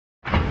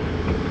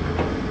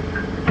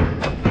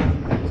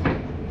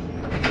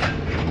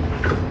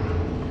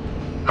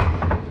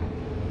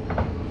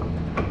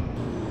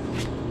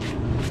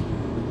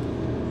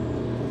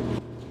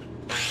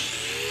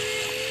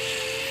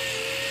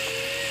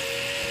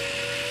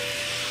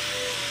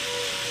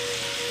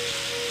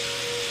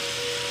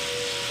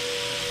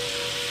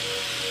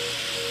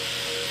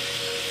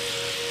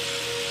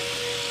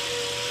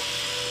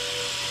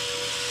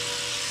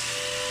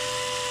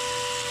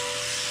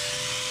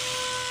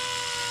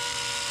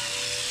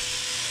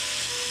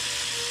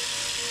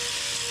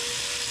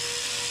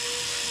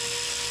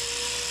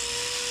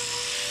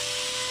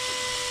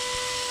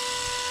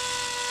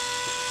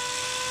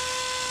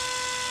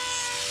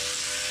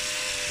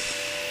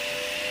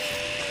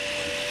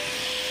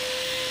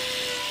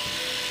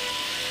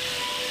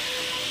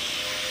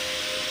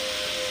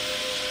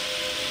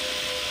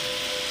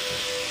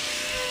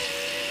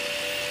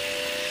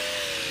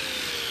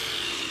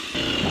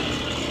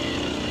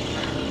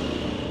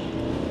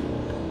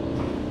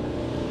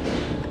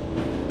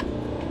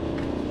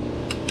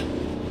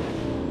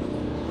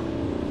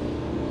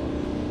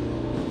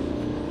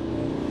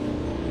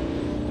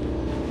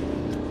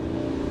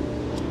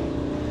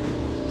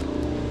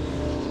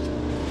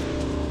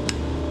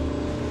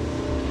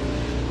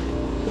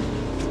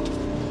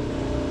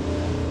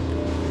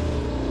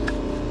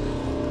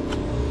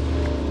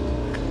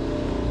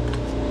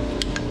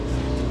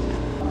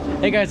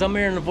Hey guys, I'm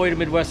Aaron, the Void of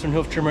Midwestern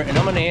Hoof Trimmer, and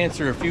I'm going to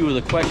answer a few of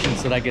the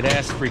questions that I get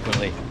asked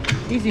frequently.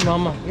 Easy,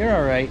 mama, you're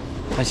all right.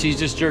 And she's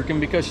just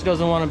jerking because she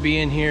doesn't want to be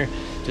in here,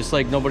 just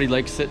like nobody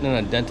likes sitting in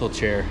a dental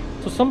chair.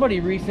 So somebody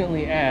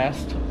recently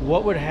asked,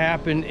 what would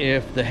happen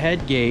if the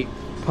head gate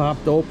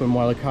popped open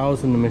while the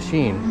cow's in the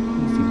machine?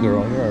 Easy,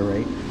 girl, you're all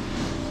right.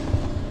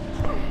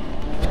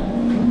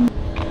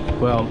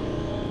 Well,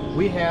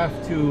 we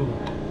have to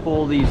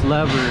pull these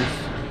levers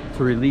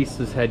to release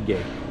this head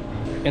gate.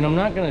 And I'm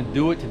not going to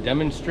do it to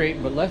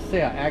demonstrate, but let's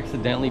say I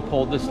accidentally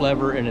pulled this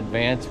lever in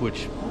advance,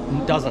 which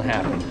doesn't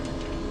happen.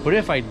 But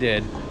if I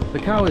did, the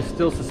cow is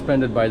still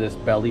suspended by this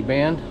belly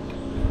band,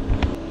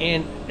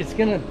 and it's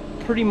going to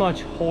pretty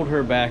much hold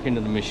her back into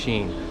the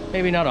machine.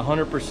 Maybe not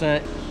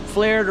 100%.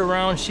 Flared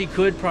around, she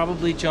could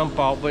probably jump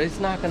out, but it's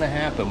not going to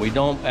happen. We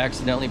don't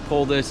accidentally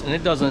pull this, and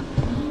it doesn't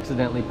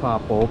accidentally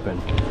pop open.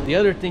 The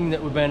other thing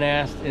that we've been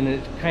asked, and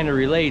it kind of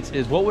relates,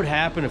 is what would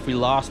happen if we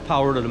lost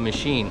power to the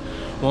machine?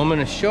 Well, I'm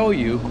going to show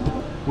you.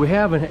 We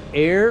have an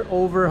air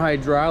over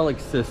hydraulic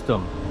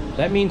system.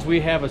 That means we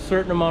have a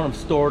certain amount of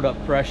stored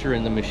up pressure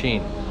in the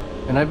machine.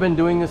 And I've been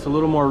doing this a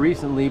little more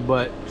recently,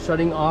 but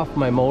shutting off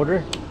my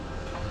motor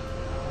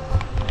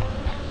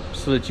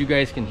so that you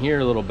guys can hear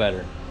a little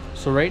better.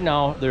 So right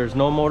now there's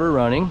no motor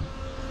running,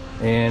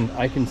 and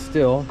I can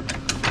still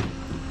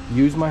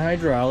use my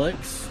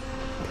hydraulics.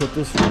 Put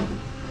this,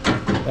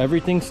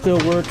 everything still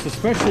works,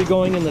 especially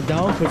going in the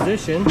down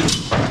position.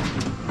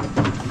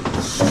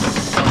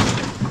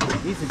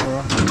 Easy,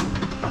 girl.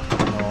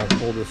 I'll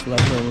pull this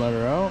lever and let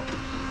her out.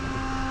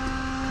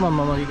 Come on,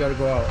 mama, you gotta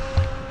go out.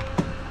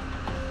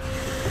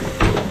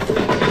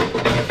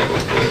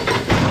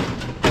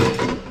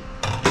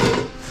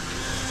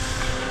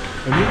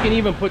 And we can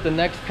even put the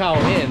next cow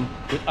in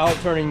without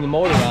turning the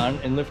motor on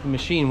and lift the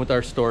machine with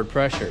our stored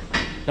pressure.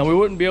 Now, we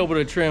wouldn't be able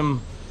to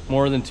trim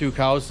more than 2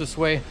 cows this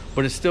way,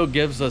 but it still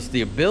gives us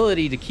the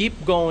ability to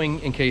keep going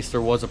in case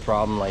there was a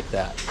problem like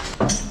that.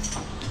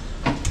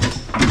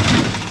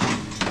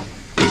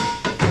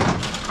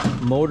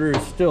 Motor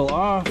is still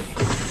off.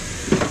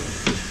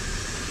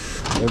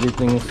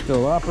 Everything is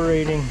still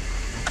operating.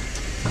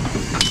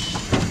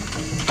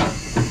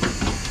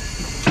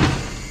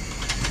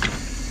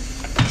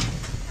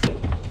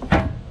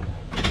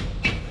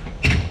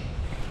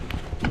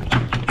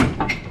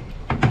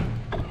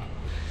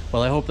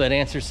 Well, I hope that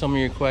answers some of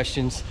your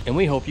questions, and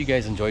we hope you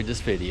guys enjoyed this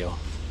video.